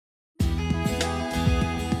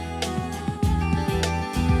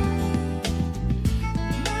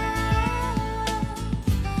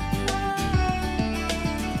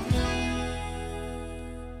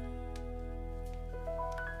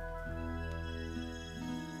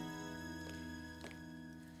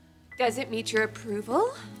Does it meet your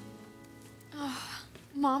approval? Oh,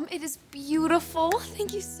 Mom, it is beautiful.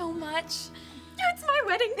 Thank you so much. It's my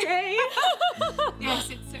wedding day. Yes,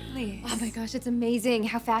 it certainly is. Oh my gosh, it's amazing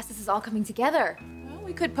how fast this is all coming together. Well,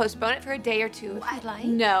 we could postpone it for a day or two if you'd like.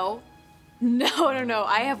 No. No.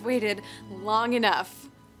 I have waited long enough.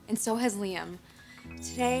 And so has Liam.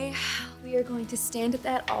 Today, we are going to stand at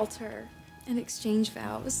that altar and exchange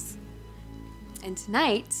vows. And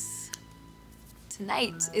tonight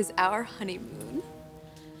is our honeymoon.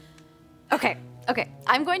 Okay.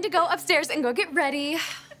 I'm going to go upstairs and go get ready.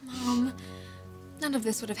 Mom, none of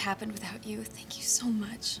this would have happened without you. Thank you so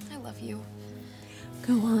much. I love you.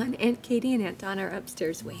 Go on. Aunt Katie and Aunt Donna are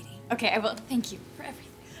upstairs waiting. Okay, I will. Thank you for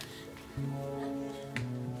everything.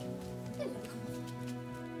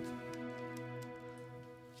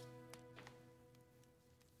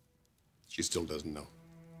 She still doesn't know.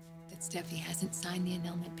 That Steffi hasn't signed the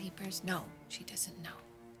annulment papers? No, she doesn't know.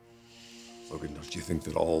 Logan, don't you think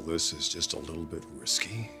that all this is just a little bit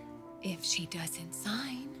risky? If she doesn't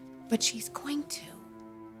sign, but she's going to.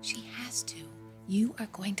 She has to. You are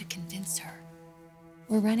going to convince her.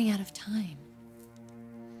 We're running out of time.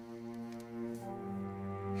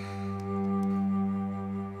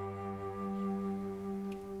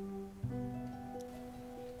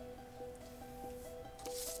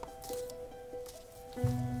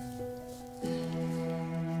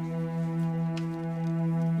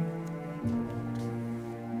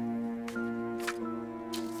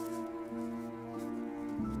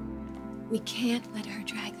 We can't let her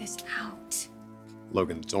drag this out.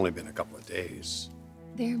 Logan, it's only been a couple of days.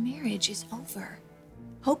 Their marriage is over.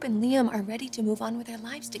 Hope and Liam are ready to move on with their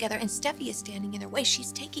lives together, and Steffi is standing in their way.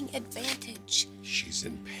 She's taking advantage. She's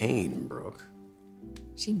in pain, Brooke.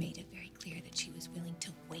 She made it very clear that she was willing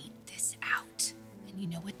to wait this out. And you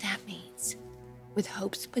know what that means. With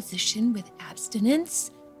Hope's position with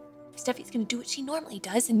abstinence, Steffi's gonna do what she normally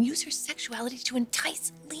does and use her sexuality to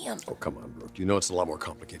entice Liam. Oh, come on, Brooke. You know it's a lot more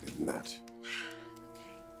complicated than that.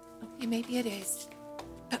 Okay, maybe it is.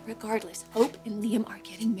 But regardless, Hope and Liam are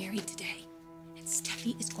getting married today. And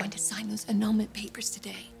Steffi is going to sign those annulment papers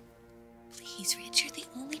today. Please, Rich, you're the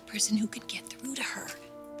only person who can get through to her.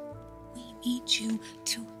 We need you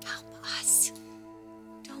to help us.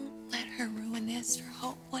 Don't let her ruin this for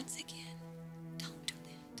Hope once again. Don't do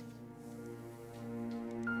that.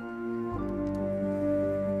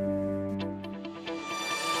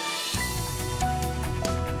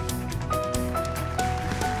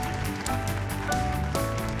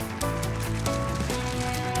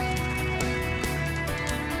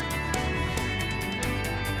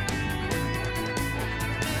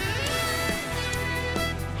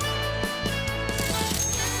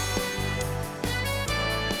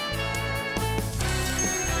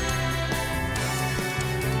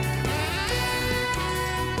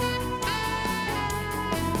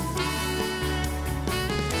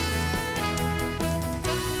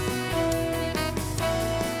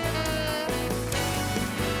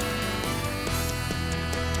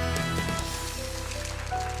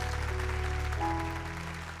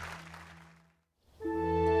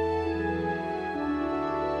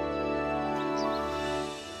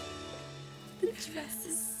 Dress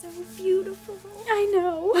is so beautiful. I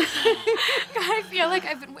know. God, I feel like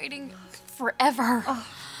I've been waiting forever. Oh.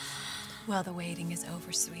 Well, the waiting is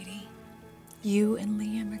over, sweetie. You and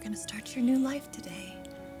Liam are gonna start your new life today.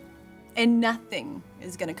 And nothing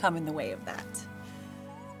is gonna come in the way of that.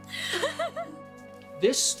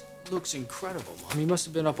 This looks incredible, Mom. You must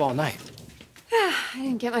have been up all night. I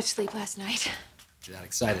didn't get much sleep last night. You're that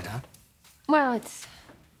excited, huh? Well, it's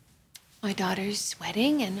my daughter's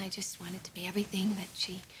wedding, and I just want it to be everything that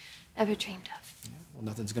she ever dreamed of. Yeah, well,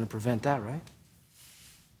 nothing's gonna prevent that, right?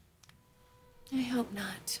 I hope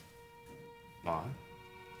not. Mom?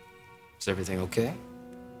 Is everything okay?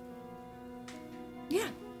 Yeah,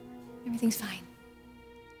 everything's fine.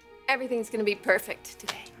 Everything's gonna be perfect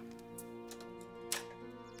today.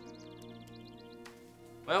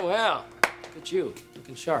 Well, well. Look at you,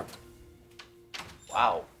 looking sharp.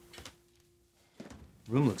 Wow.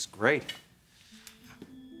 Room looks great.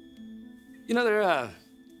 You know, they're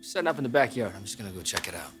setting up in the backyard. I'm just gonna go check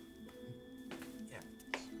it out.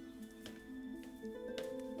 Yeah.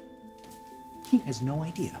 He has no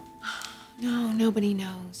idea. No, nobody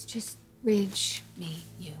knows. Just Ridge, me,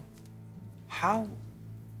 you. How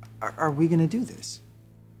are we gonna do this?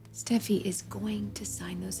 Steffi is going to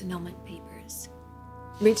sign those annulment papers.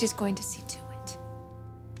 Ridge is going to see to it.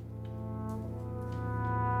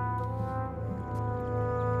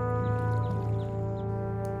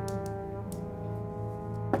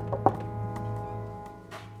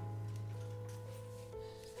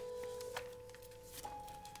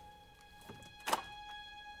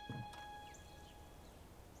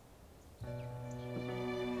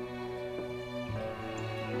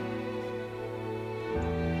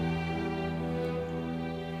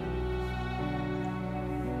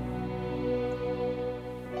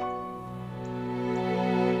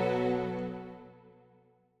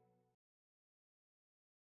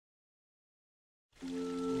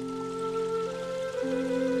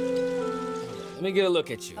 Let me get a look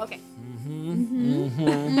at you. Okay.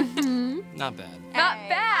 Not bad. Not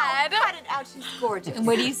bad. Cut it out, she's gorgeous. And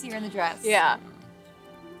where do you see her in the dress? Yeah.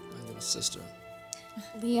 My little sister.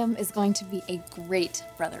 Liam is going to be a great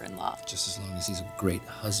brother-in-law. Just as long as he's a great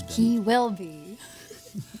husband. He will be.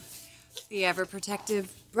 The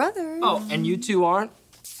ever-protective brother. Oh, and you two aren't?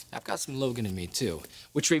 I've got some Logan in me, too.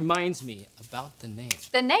 Which reminds me about the name.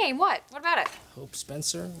 The name? What? What about it? Hope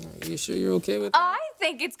Spencer? Are you sure you're okay with that? I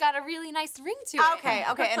think it's got a really nice ring to it.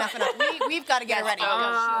 Okay, enough. We've got to get her ready.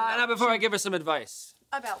 Now, before I give her some advice.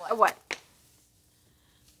 About what? What?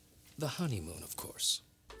 The honeymoon, of course.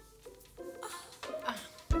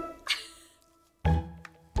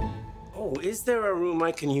 Oh, is there a room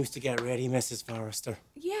I can use to get ready, Mrs. Forrester?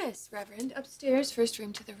 Yes, Reverend. Upstairs, first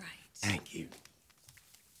room to the right. Thank you.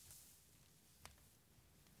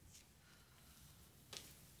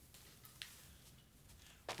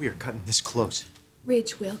 We are cutting this close.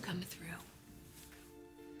 Ridge will come through.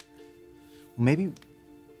 Well, maybe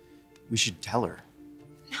we should tell her.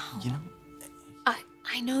 No. You know?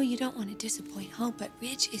 I know you don't want to disappoint Hope, but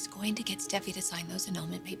Ridge is going to get Steffi to sign those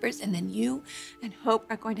annulment papers, and then you and Hope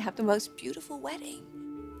are going to have the most beautiful wedding.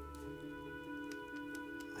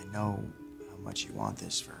 I know how much you want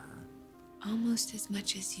this for her. Almost as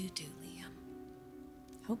much as you do, Liam.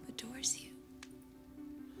 Hope adores you.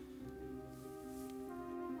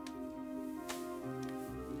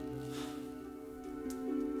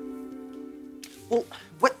 Well,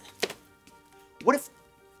 what if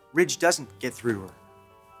Ridge doesn't get through to her?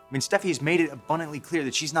 I mean, Steffi's made it abundantly clear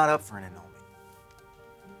that she's not up for an annulment.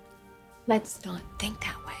 Let's not think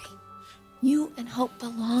that way. You and Hope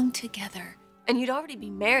belong together, and you'd already be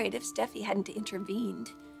married if Steffi hadn't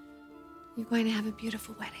intervened. You're going to have a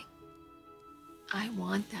beautiful wedding. I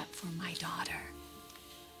want that for my daughter.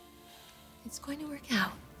 It's going to work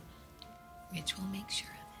out. Ridge will make sure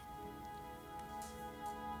of it.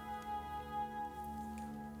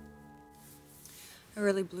 I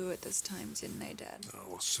really blew it this time, didn't I, Dad?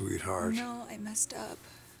 Oh, sweetheart. No, I messed up.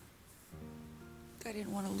 I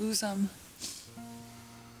didn't want to lose him.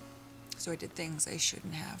 So I did things I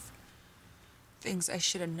shouldn't have. Things I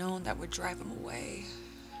should have known that would drive him away.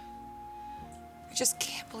 I just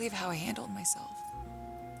can't believe how I handled myself.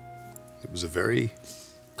 It was a very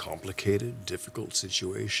complicated, difficult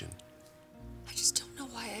situation. I just don't know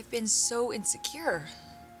why I've been so insecure.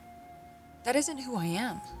 That isn't who I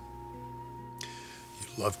am.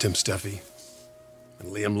 You loved him, Steffi,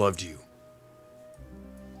 and Liam loved you.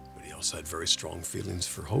 But he also had very strong feelings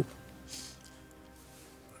for Hope.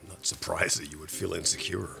 I'm not surprised that you would feel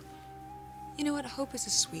insecure. You know what? Hope is a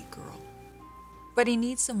sweet girl. But he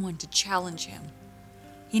needs someone to challenge him.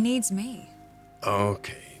 He needs me.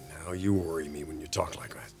 Okay, now you worry me when you talk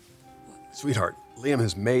like that. Sweetheart, Liam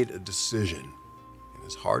has made a decision. And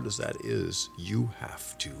as hard as that is, you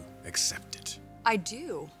have to accept it. I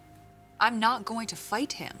do. I'm not going to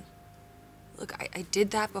fight him. Look, I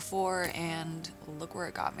did that before, and look where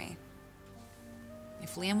it got me.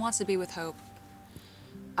 If Liam wants to be with Hope,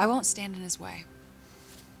 I won't stand in his way.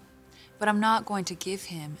 But I'm not going to give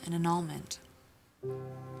him an annulment.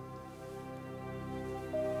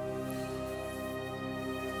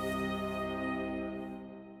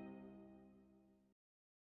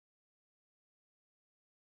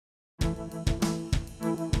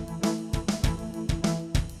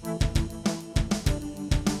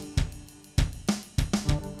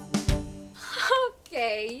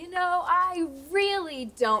 Okay, you know, I really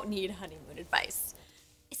don't need honeymoon advice.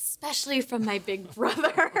 Especially from my big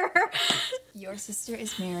brother. Your sister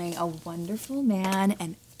is marrying a wonderful man,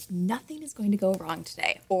 and nothing is going to go wrong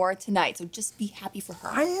today or tonight, so just be happy for her.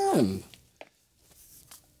 I am.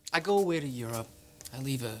 I go away to Europe. I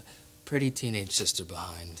leave a pretty teenage sister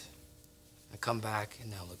behind. I come back, and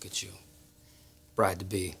now look at you.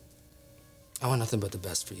 Bride-to-be. I want nothing but the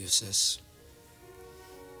best for you, sis.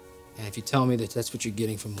 And if you tell me that that's what you're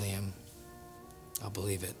getting from Liam, I'll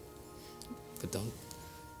believe it. But don't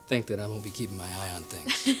think that I won't be keeping my eye on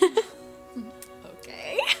things.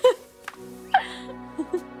 Okay.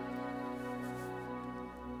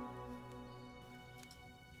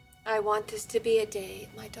 I want this to be a day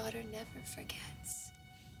my daughter never forgets.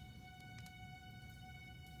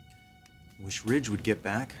 Wish Ridge would get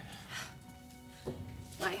back.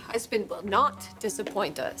 My husband will not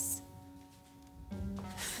disappoint us.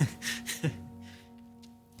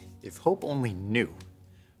 If Hope only knew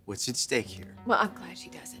what's at stake here. Well, I'm glad she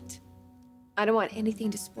doesn't. I don't want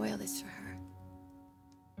anything to spoil this for her.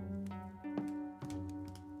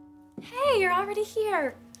 Hey, you're already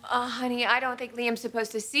here. Honey, I don't think Liam's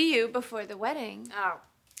supposed to see you before the wedding. Oh.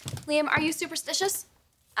 Liam, are you superstitious?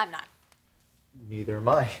 I'm not. Neither am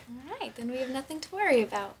I. All right, then we have nothing to worry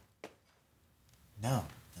about. No,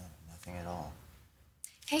 nothing at all.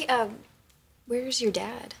 Hey, where's your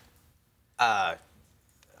dad?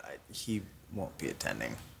 He won't be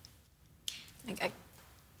attending. I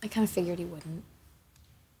kind of figured he wouldn't.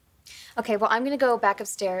 Okay, well, I'm gonna go back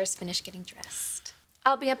upstairs, finish getting dressed.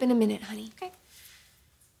 I'll be up in a minute, honey. Okay.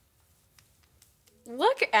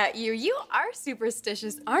 Look at you. You are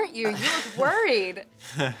superstitious, aren't you? You look worried.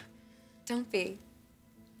 Don't be.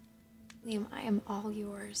 Liam, I am all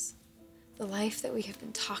yours. The life that we have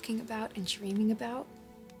been talking about and dreaming about,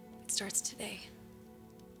 it starts today.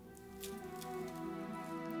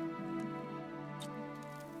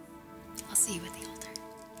 I'll see you at the altar.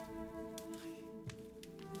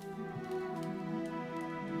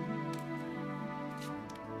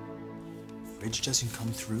 If Ridge doesn't come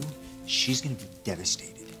through, she's gonna be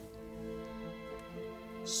devastated.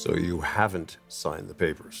 So you haven't signed the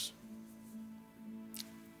papers?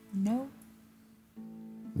 No.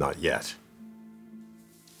 Not yet.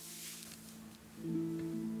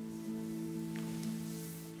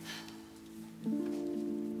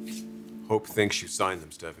 Hope thinks you signed them,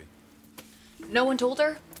 Steffi. No one told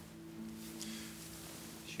her?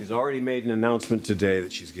 She's already made an announcement today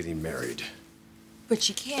that she's getting married. But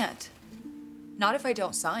she can't. Not if I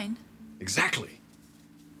don't sign. Exactly.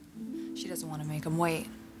 She doesn't want to make him wait.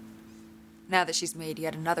 Now that she's made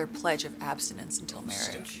yet another pledge of abstinence until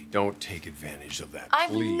marriage. Steffi, don't take advantage of that, I'm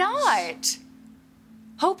please. not!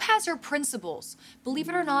 Hope has her principles. Believe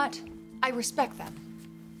it or not, I respect them.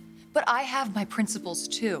 But I have my principles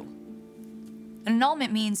too. An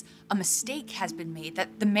annulment means a mistake has been made,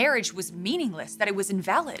 that the marriage was meaningless, that it was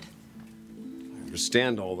invalid. I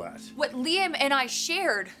understand all that. What Liam and I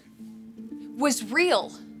shared was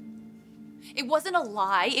real. It wasn't a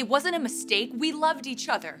lie, it wasn't a mistake. We loved each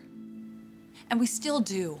other. And we still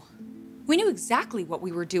do. We knew exactly what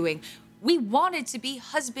we were doing. We wanted to be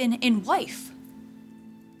husband and wife.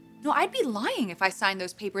 No, I'd be lying if I signed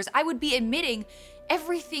those papers. I would be admitting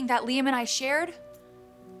everything that Liam and I shared.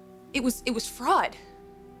 It was fraud.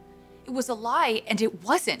 It was a lie, and it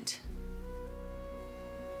wasn't.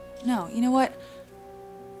 No, you know what?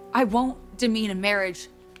 I won't demean a marriage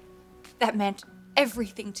that meant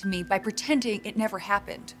everything to me by pretending it never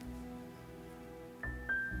happened.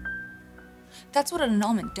 That's what an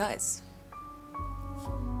annulment does.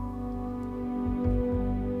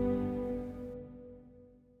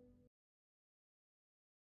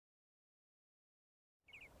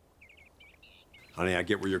 Honey, I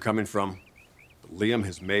get where you're coming from, but Liam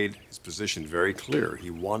has made his position very clear.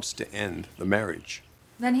 He wants to end the marriage.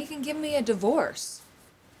 Then he can give me a divorce.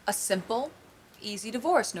 A simple, easy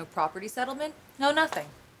divorce. No property settlement, no nothing.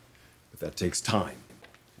 But that takes time.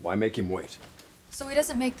 Why make him wait? So he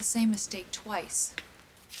doesn't make the same mistake twice.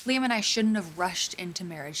 Liam and I shouldn't have rushed into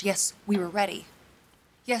marriage. Yes, we were ready.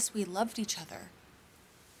 Yes, we loved each other.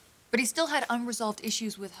 But he still had unresolved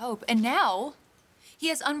issues with Hope, and now he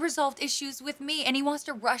has unresolved issues with me, and he wants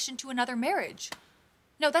to rush into another marriage.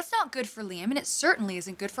 No, that's not good for Liam, and it certainly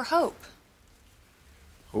isn't good for Hope.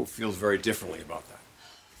 Hope feels very differently about that.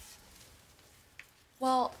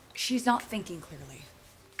 Well, she's not thinking clearly.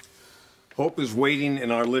 Hope is waiting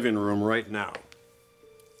in our living room right now,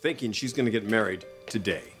 thinking she's going to get married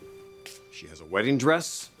today. She has a wedding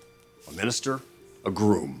dress, a minister, a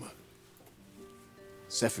groom.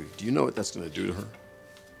 Steffi, do you know what that's going to do to her?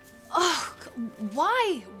 Oh,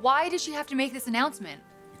 why? Why did she have to make this announcement?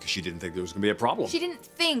 Because she didn't think there was going to be a problem. She didn't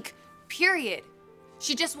think, period.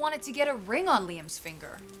 She just wanted to get a ring on Liam's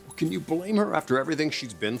finger. Well, can you blame her after everything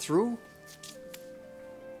she's been through?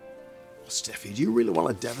 Well, Steffi, do you really want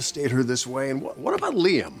to devastate her this way? And what about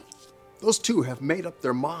Liam? Those two have made up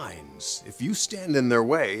their minds. If you stand in their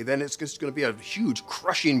way, then it's just going to be a huge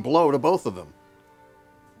crushing blow to both of them.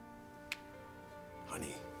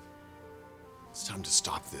 Honey, it's time to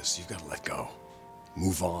stop this. You've got to let go.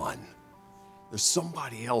 Move on. There's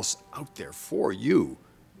somebody else out there for you.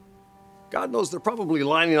 God knows they're probably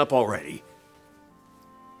lining up already.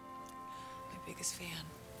 My biggest fan.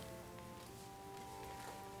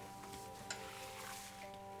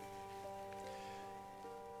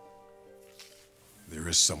 There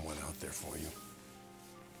is someone out there for you.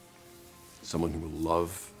 Someone who will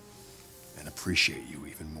love and appreciate you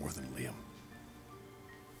even more than Liam.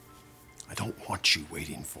 I don't want you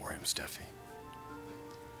waiting for him, Steffi.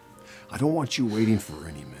 I don't want you waiting for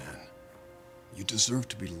any man. You deserve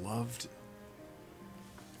to be loved.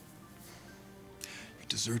 You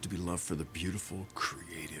deserve to be loved for the beautiful,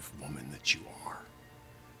 creative woman that you are.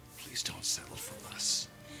 Please don't settle for less.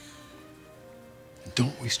 And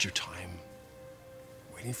don't waste your time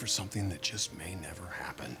waiting for something that just may never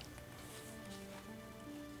happen.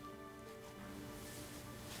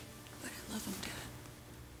 love him, Dad.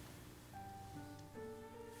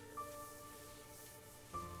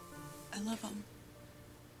 I love him.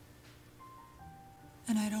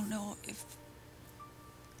 And I don't know if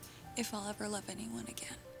I'll ever love anyone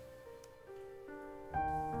again.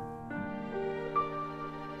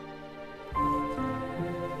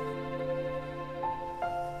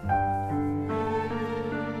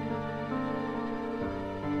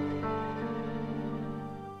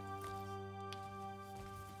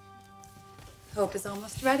 Hope is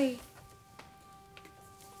almost ready.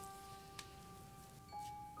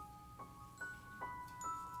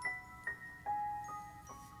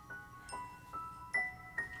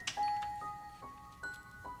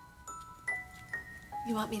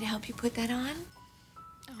 You want me to help you put that on?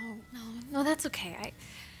 Oh, no, that's okay.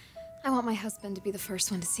 I want my husband to be the first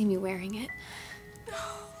one to see me wearing it.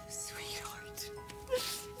 Oh, sweetheart.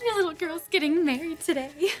 Your little girl's getting married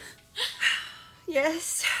today.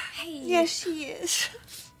 Yes. Hey. Yes, she is.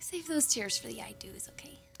 Save those tears for the I do's,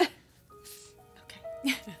 okay?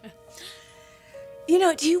 Okay. You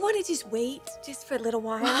know, do you want to just wait just for a little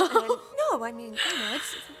while? No, I mean,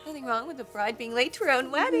 it's nothing wrong with the bride being late to her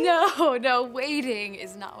own wedding. No, waiting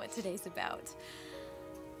is not what today's about.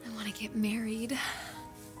 I want to get married.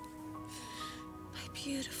 My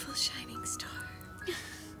beautiful shining star.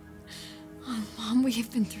 Oh, Mom, we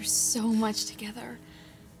have been through so much together.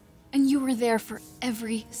 And you were there for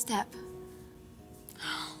every step.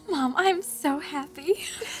 Oh, Mom, I'm so happy.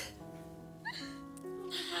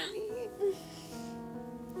 Honey.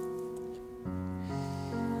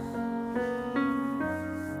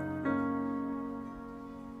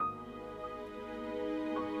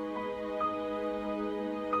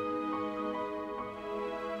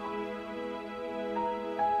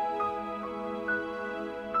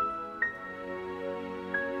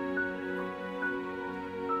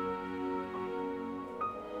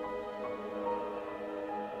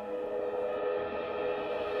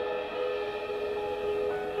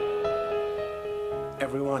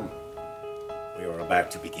 Everyone, we are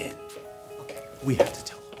about to begin. Okay, we have to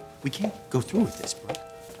tell her. We can't go through with this, Brooke.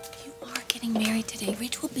 You are getting married today.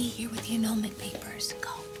 Rich will be here with the annulment papers. Go.